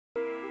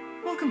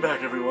Welcome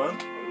back, everyone.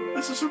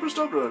 This is Super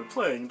Stubborn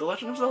playing The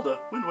Legend of Zelda: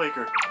 Wind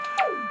Waker.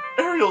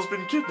 Ariel's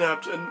been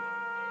kidnapped, and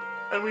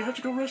we have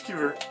to go rescue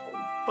her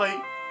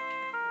by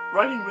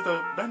riding with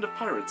a band of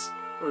pirates,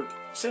 or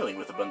sailing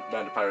with a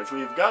band of pirates.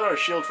 We've got our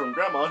shield from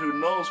Grandma, who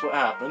knows what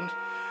happened,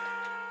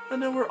 and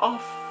now we're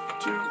off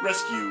to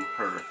rescue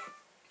her.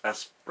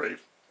 As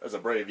a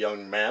brave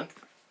young man,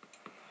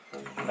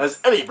 as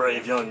any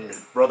brave young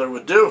brother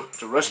would do,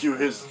 to rescue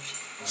his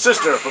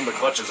sister from the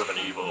clutches of an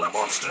evil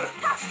monster,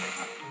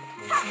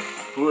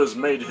 who has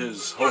made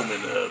his home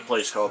in a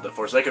place called the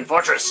Forsaken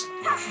Fortress,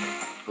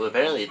 who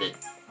apparently the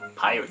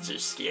pirates are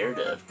scared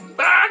of.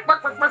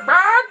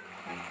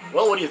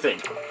 Well, what do you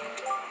think?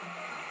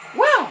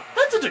 Wow,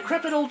 that's a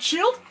decrepit old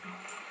shield.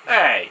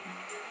 Hey,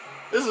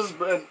 this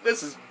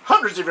is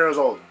hundreds of years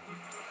old.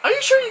 Are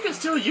you sure you can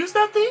still use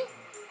that thing?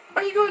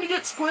 Are you going to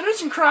get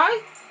splinters and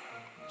cry?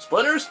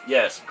 Splinters?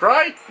 Yes.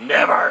 Cry?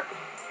 Never.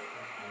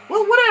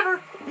 Well,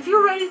 whatever. If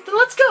you're ready, then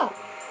let's go.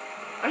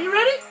 Are you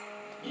ready?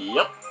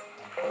 Yep.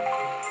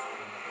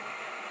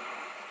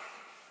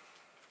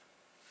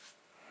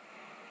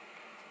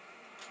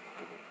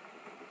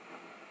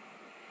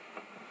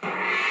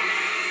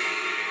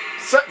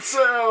 Set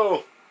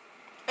sail!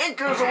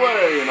 Anchors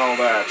away and all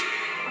that.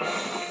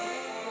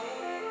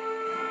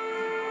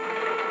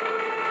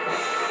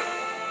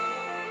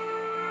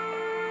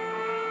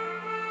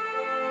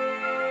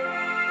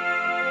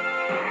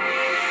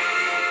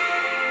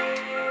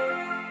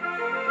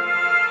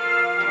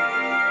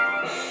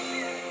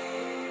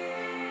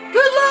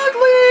 Good luck,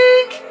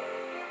 Link!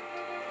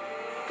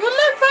 Good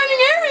luck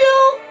finding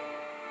Ariel!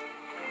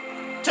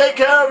 Take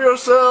care of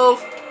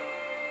yourself!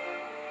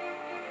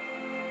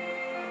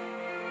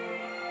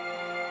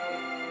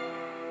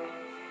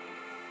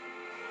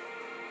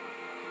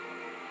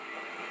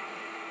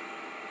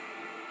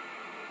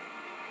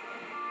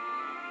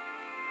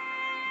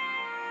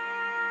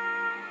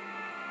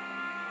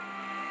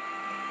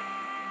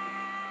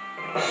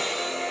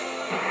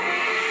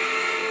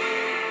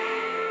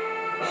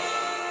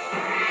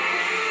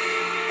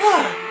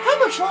 How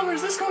much longer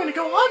is this going to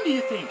go on, do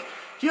you think?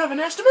 Do you have an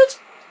estimate?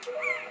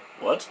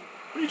 What?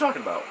 What are you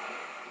talking about?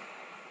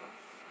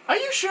 Are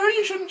you sure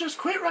you shouldn't just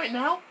quit right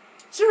now?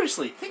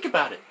 Seriously, think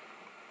about it.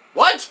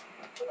 What?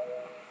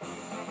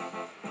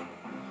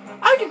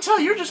 I can tell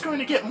you're just going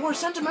to get more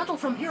sentimental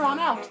from here on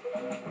out.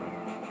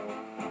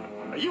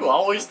 Are you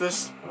always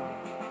this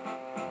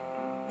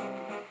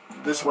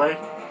way?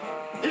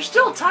 There's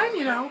still time,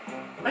 you know.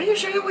 Are you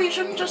sure we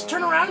shouldn't just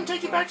turn around and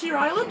take you back to your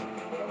island?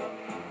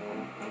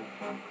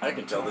 I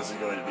can tell this is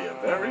going to be a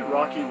very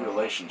rocky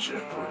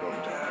relationship we're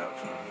going to have.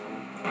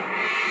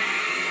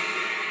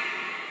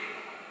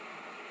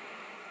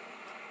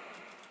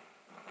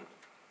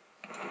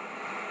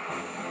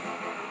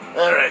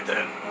 Alright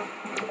then.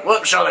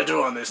 What shall I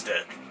do on this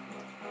deck?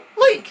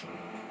 Link!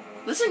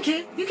 Listen,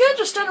 kid, you can't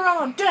just stand around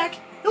on deck.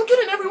 You'll get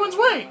in everyone's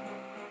way.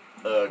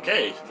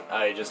 Okay,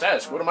 I just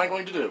asked. What am I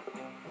going to do?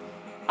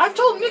 I've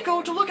told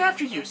Niko to look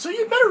after you, so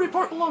you'd better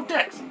report below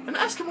decks and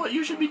ask him what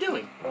you should be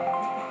doing.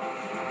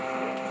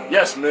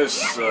 Yes,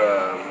 Miss,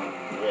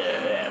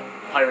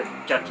 Pirate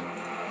Captain.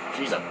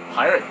 She's a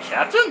pirate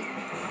captain?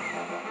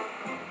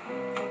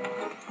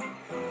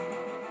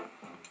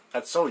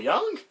 That's so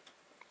young?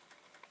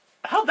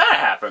 How'd that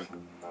happen?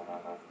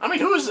 I mean,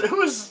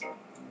 who's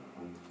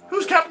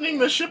captaining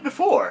this ship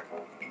before?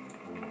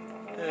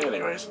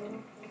 Anyways.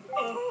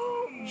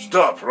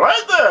 Stop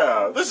right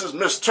there! This is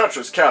Miss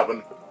Tetra's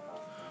cabin.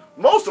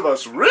 Most of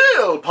us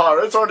real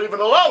pirates aren't even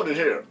allowed in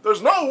here.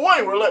 There's no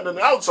way we're letting an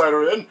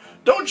outsider in.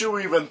 Don't you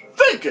even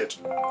think it!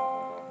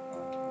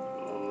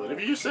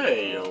 Whatever you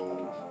say,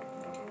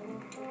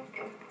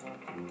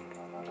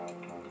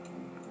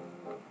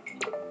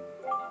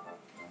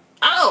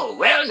 Oh,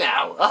 well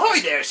now,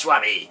 ahoy there,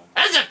 Swabbie!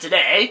 As of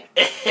today,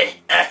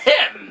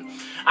 ahem,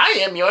 I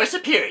am your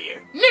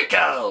superior,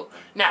 Niko!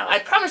 Now, I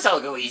promise I'll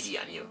go easy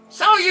on you,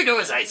 so you do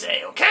as I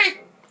say,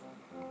 okay?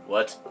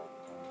 What?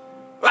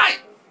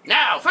 Right!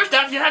 Now, first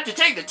off, you have to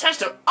take the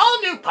test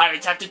all new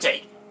pirates have to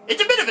take.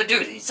 It's a bit of a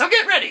doozy, so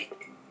get ready.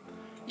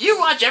 You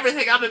watch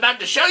everything I'm about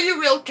to show you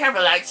real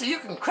careful like so you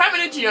can cram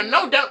it into your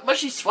no-doubt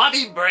mushy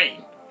Swabbie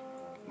brain.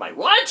 My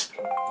what?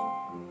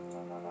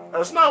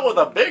 That's not what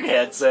the big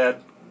head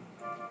said.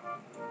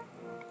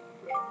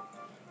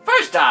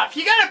 First off,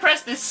 you gotta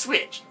press this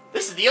switch.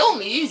 This is the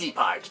only easy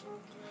part.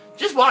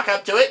 Just walk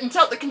up to it and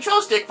tilt the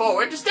control stick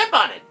forward to step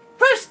on it.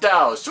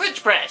 Presto!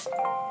 Switch pressed.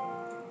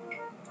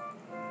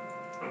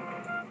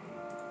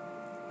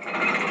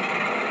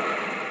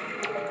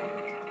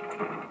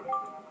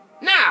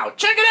 Now,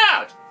 check it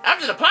out!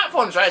 After the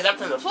platforms rise up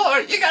to the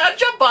floor, you gotta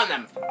jump on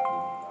them!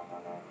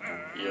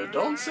 You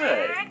don't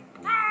say.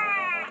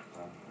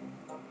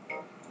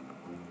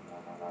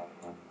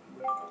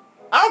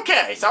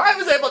 Okay, so I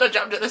was able to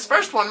jump to this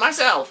first one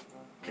myself.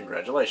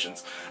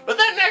 Congratulations. But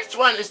that next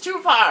one is too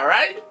far,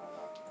 right?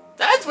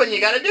 That's when you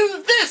gotta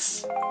do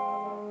this!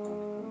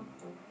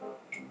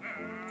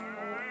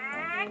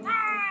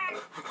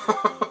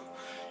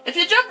 If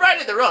you jump right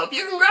at the rope,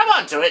 you can grab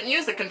onto it and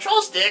use the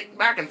control stick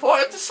back and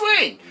forth to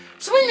swing.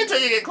 Swing until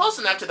you get close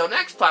enough to the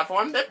next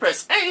platform, then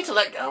press A to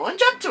let go and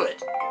jump to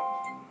it.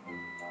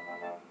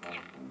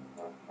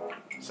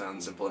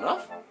 Sounds simple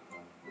enough.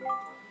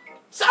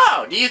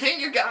 So, do you think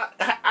you got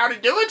how to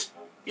do it?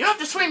 You have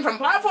to swing from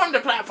platform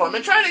to platform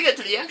and try to get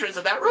to the entrance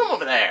of that room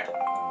over there.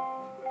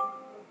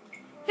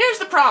 Here's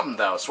the problem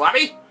though,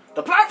 Swabbie.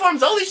 The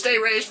platforms only stay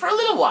raised for a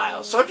little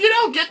while, so if you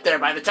don't get there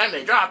by the time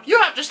they drop,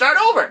 you have to start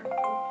over.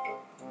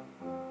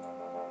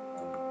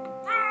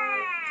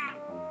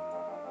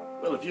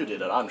 Well, if you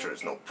did it, I'm sure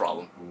it's no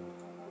problem.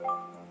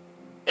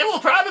 It will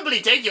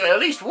probably take you at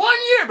least 1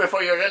 year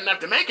before you're good enough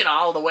to make it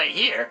all the way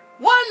here.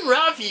 One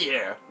rough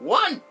year.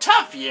 One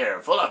tough year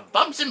full of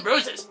bumps and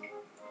bruises.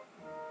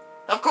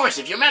 Of course,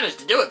 if you manage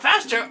to do it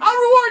faster, I'll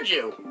reward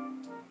you.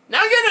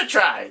 Now give it a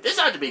try. This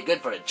ought to be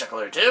good for a chuckle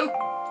or two.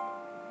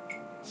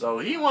 So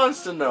he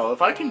wants to know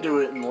if I can do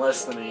it in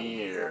less than a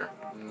year.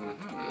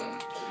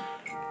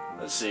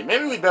 Let's see,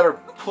 maybe we better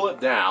pull it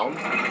down,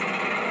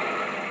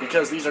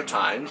 because these are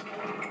timed,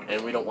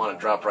 and we don't want to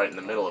drop right in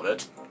the middle of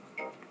it.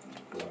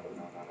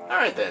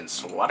 Alright then,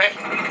 Swabbie.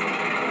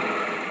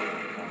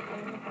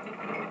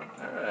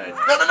 Alright.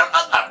 No.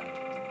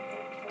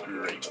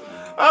 Great.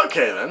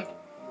 Okay then.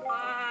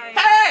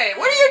 Hey,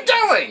 what are you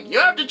doing? You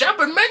have to jump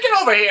and make it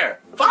over here.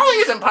 Falling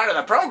isn't part of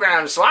the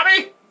program,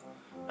 Swabbie.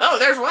 Oh,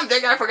 there's one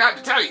thing I forgot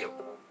to tell you.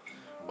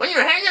 When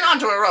you're hanging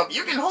onto a rope,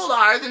 you can hold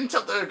R, then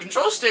tilt the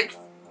control stick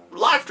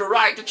left or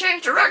right to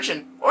change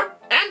direction,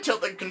 and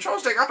tilt the control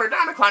stick up or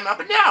down to climb up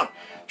and down.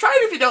 Try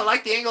it if you don't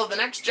like the angle of the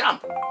next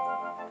jump.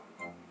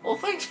 Well,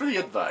 thanks for the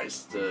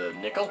advice,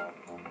 Niko.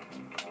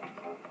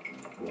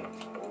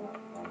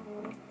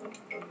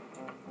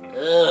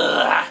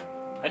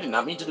 I did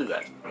not mean to do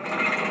that.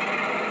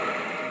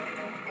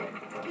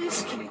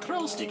 This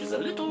control stick is a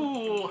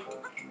little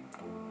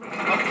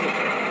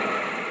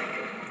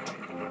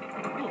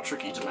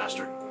tricky to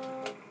master.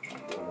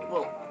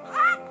 Well,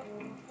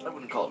 I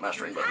wouldn't call it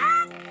mastering, but...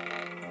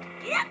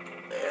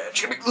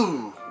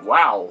 Ooh,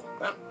 wow.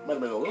 That might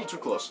have been a little too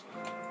close.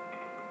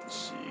 Let's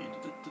see.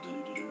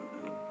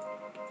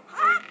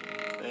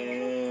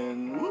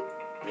 And whoop.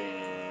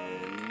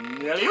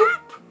 And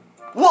alley-oop.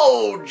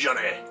 Whoa,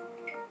 Johnny.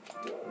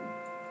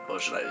 Or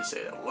should I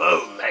say that?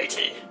 Whoa,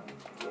 matey.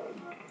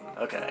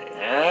 Okay,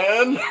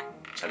 and...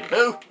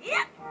 Alley-poo.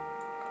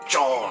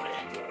 Johnny.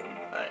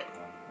 Right.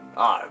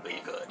 I'll be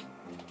good.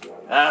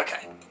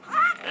 Okay.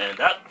 And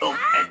that.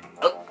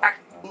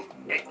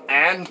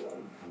 And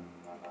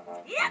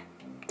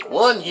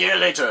 1 year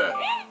later.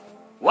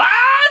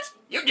 What?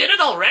 You did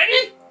it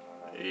already?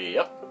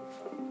 Yep.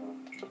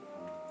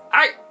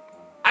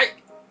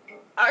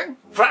 I'm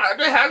proud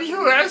to have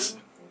you as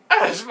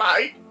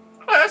my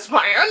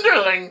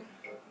underling.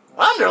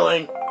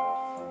 Underling?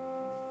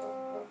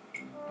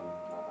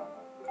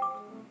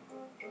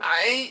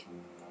 I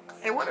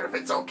wonder if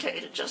it's okay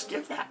to just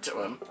give that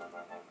to him.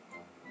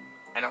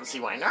 I don't see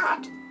why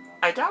not.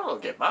 I doubt it'll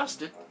get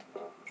busted.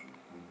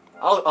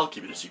 I'll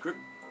keep it a secret.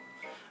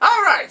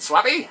 Alright,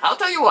 Swabbie, I'll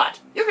tell you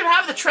what. You can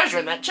have the treasure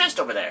in that chest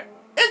over there.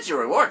 It's your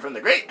reward from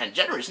the great and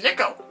generous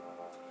Niko.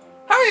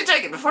 Hurry and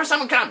take it before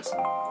someone comes.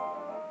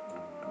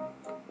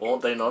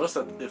 Won't they notice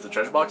that if the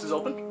treasure box is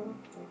open?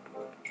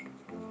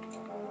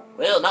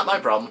 Well, not my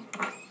problem.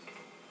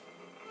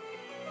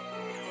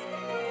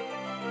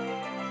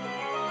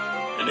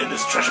 And in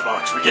this treasure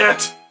box we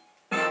get...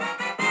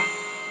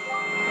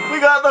 We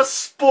got the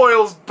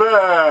spoils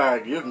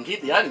bag! You can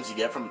keep the items you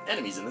get from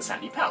enemies in this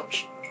handy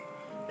pouch.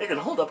 It can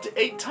hold up to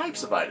 8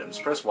 types of items.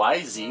 Press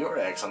Y, Z, or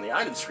X on the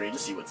item screen to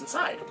see what's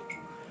inside.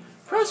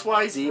 Press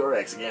Y, Z, or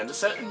X again to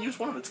set and use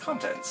one of its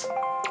contents.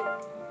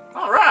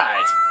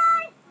 Alright!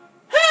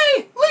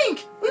 Hey!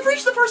 Link! We've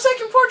reached the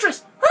Forsaken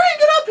Fortress! Hurry and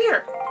get up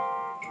here!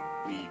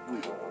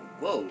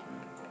 Whoa.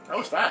 That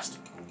was fast.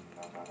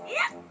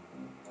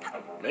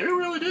 Maybe we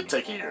really did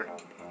take a year.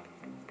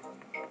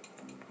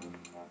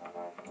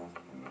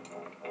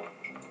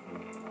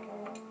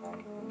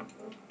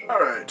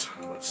 Alright,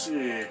 let's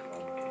see.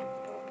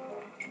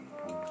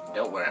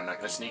 Don't worry, I'm not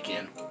gonna sneak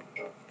in.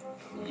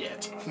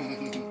 Yet.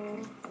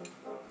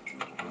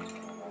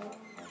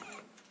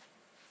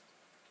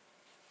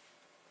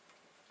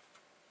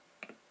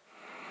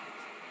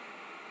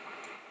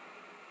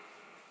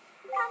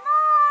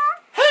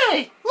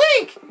 Hey!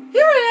 Link!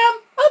 Here I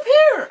am! Up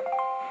here!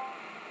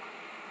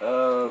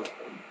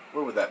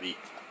 Where would that be?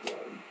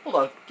 Hold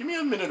on, give me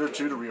a minute or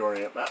two to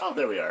reorient. Oh,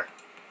 there we are.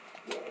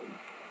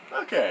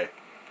 Okay.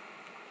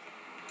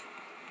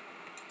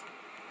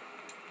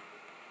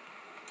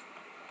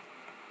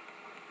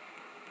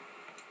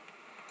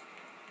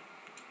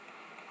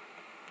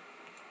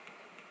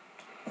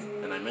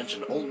 And I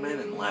mentioned old men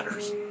and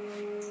ladders.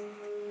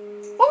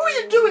 What were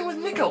you doing with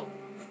Niko?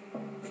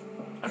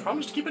 I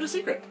promised to keep it a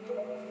secret.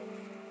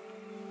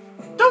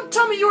 Don't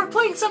tell me you were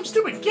playing some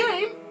stupid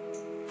game!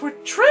 For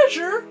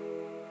treasure?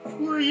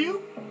 Were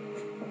you?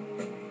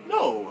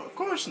 No, of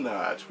course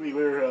not. We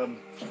were,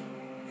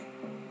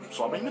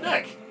 swabbing the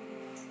deck.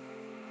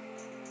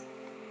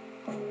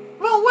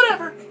 Well,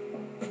 whatever.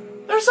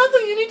 There's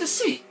something you need to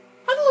see.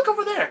 Have a look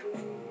over there.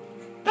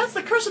 That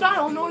That's the cursed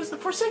isle known as the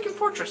Forsaken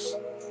Fortress.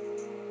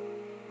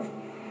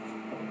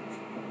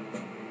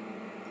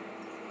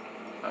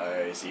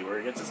 I see where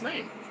it gets its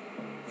name.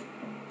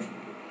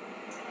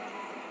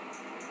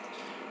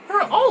 There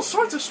are all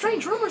sorts of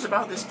strange rumors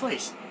about this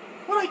place.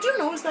 What I do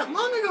know is that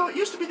long ago it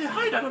used to be the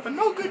hideout of a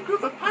no-good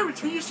group of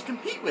pirates we used to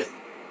compete with.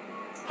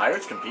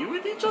 Pirates compete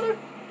with each other?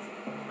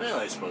 Well,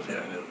 I suppose,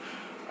 yeah, I know.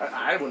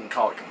 I wouldn't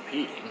call it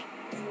competing.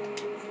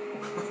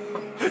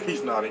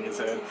 He's nodding his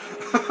head.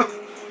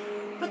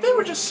 But they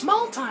were just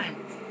small time.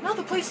 Now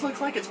the place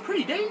looks like it's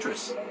pretty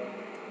dangerous.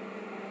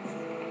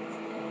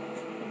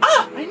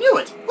 Ah! I knew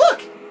it!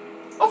 Look!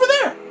 Over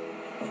there!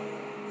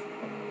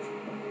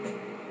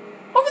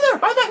 Over there,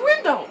 by that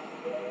window!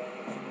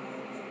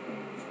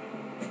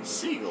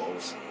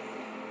 Seagulls?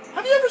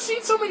 Have you ever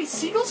seen so many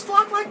seagulls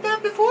flock like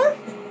that before?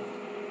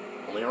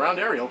 Only around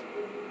Ariel.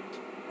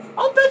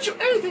 I'll bet you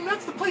anything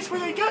that's the place where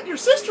they got your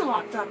sister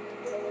locked up.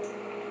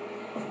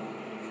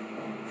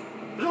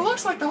 But it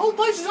looks like the whole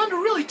place is under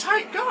really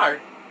tight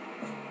guard.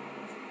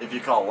 If you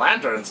call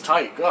lanterns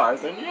tight guard,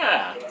 then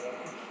yeah.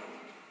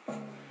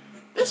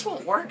 This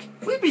won't work.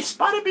 We'd be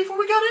spotted before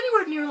we got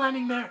anywhere near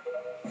landing there.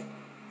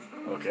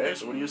 Okay,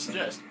 so what do you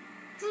suggest?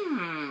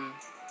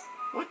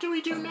 What do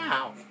we do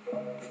now?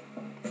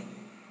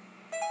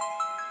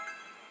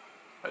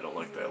 I don't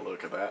like that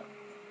look of that.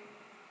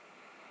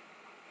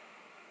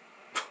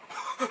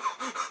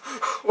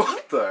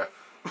 What the?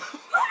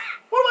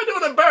 What am I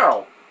doing in a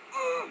barrel?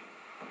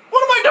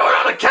 What am I doing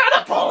on a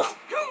catapult?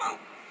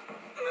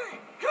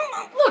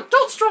 Look,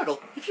 don't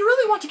struggle. If you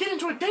really want to get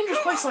into a dangerous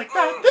place like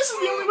that, this is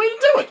the only way to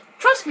do it.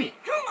 Trust me.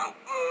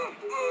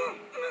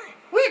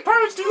 We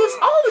pirates do this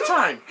all the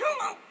time.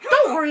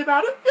 Don't worry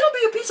about it. It'll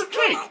be a piece of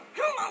cake.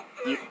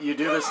 You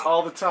do this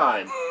all the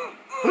time.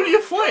 Who do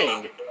you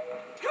fling?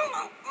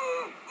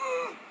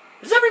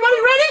 Is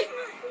everybody ready?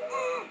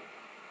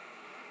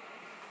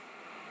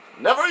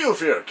 Never you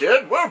fear,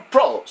 kid. We're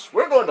pros.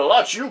 We're going to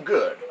launch you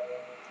good.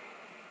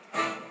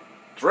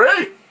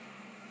 3,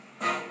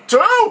 2,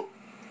 1.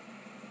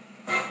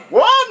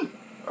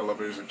 I love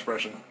his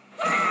expression.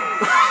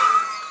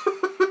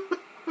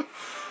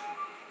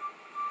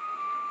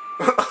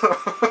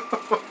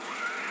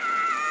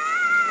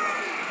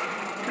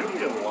 Couldn't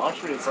you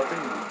launch me in something?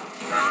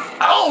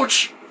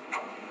 Ouch!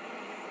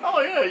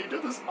 Oh yeah, you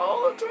do this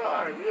all the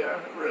time. Yeah,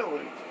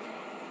 really.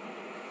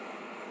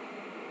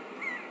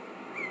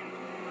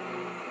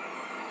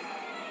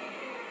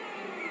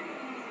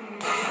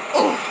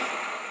 Oh.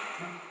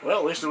 Well,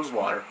 at least it was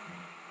water.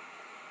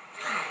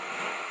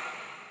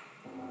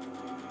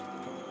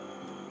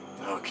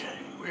 Okay,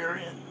 we're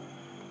in.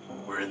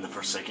 We're in the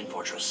Forsaken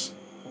Fortress.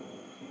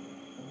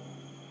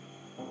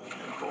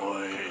 And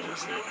boy,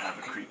 does it have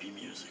a creepy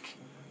music.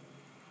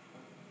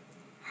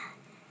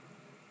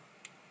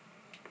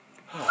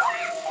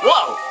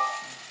 Whoa!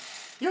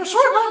 Your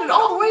sword landed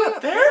all the way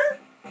up there?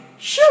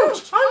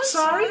 Shoot! I'm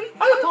sorry.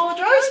 I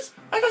apologize.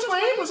 I guess my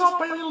aim was off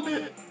by a little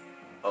bit.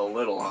 A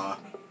little, huh?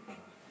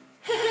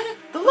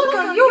 The look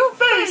on your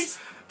face!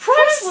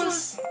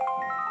 Priceless!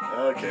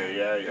 Okay,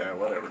 yeah,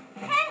 whatever.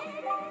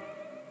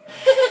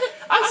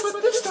 I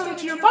slipped this stone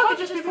into your pocket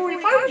just before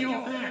we fired you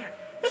over there.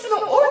 It's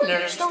no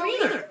ordinary stone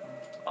either.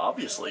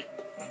 Obviously.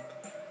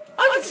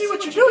 I can see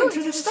what you're doing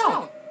through this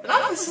stone, and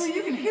obviously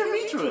you can hear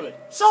me through it.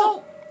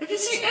 So, if you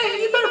see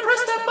A, you better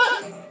press that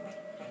button.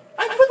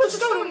 I put the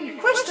stone in your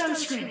quest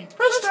status screen.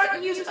 Press start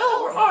and use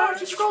L or R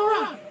to scroll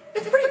around.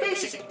 It's pretty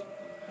basic.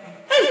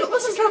 Hey, but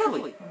listen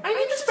carefully. I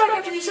need this back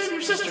after you save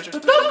your sisters,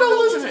 but don't go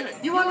losing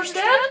it. You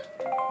understand?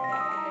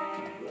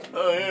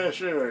 Oh, yeah,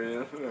 sure,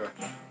 yeah.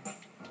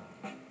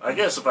 I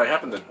guess if I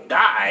happen to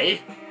die,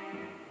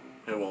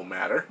 it won't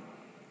matter.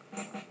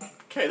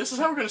 Okay, this is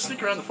how we're going to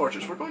sneak around the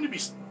fortress. We're going to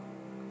be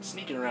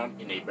sneaking around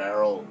in a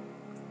barrel.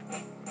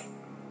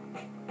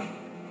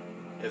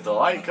 If the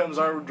light comes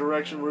our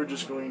direction, we're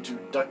just going to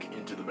duck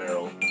into the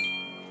barrel.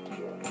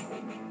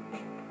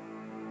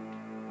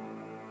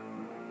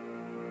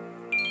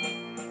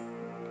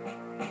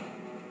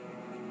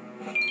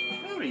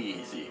 Very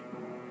easy.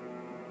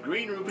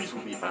 Green rupees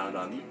will be found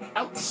on the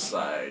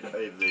outside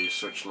of the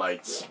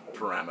searchlight's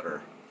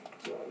parameter.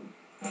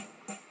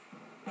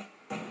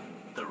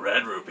 The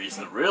red rupees,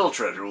 the real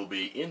treasure, will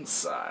be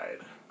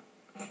inside.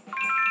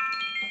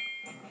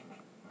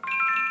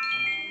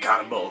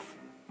 Got them both.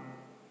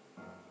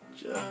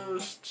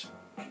 Just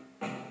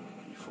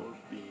before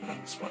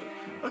being spotted.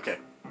 Okay.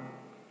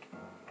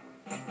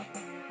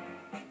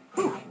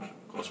 Whew.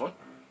 Close one.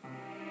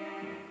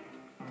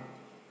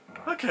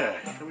 Okay.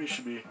 We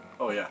should be...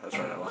 Oh yeah, that's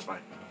right. I lost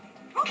mine.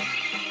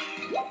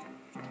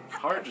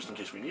 Heart, just in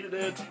case we needed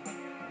it.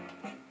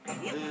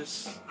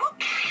 This.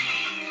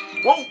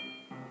 Whoa!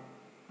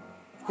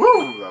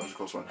 Whew! That was a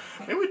close one.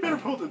 Maybe we'd better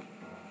pull the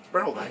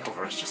barrel back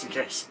over us, just in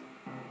case.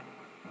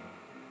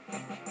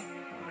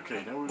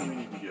 Okay, now where do we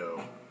need to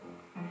go?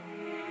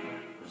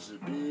 This is a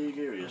big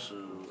area, so...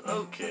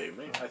 Okay,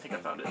 maybe, I think I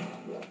found it.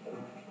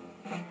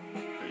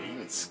 It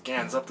even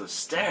scans up the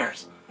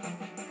stairs.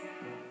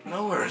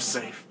 Nowhere is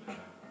safe.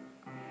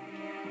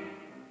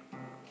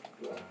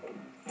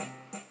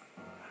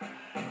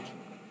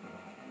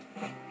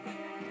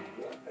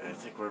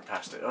 think we're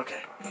past it. Okay.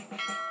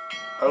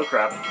 Oh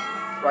crap.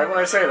 Right when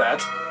I say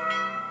that.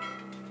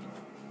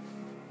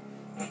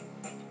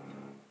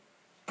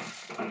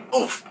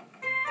 Oof!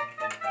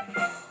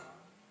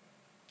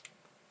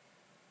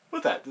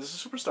 With that, this is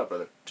Super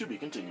Stepbrother. To be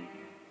continued.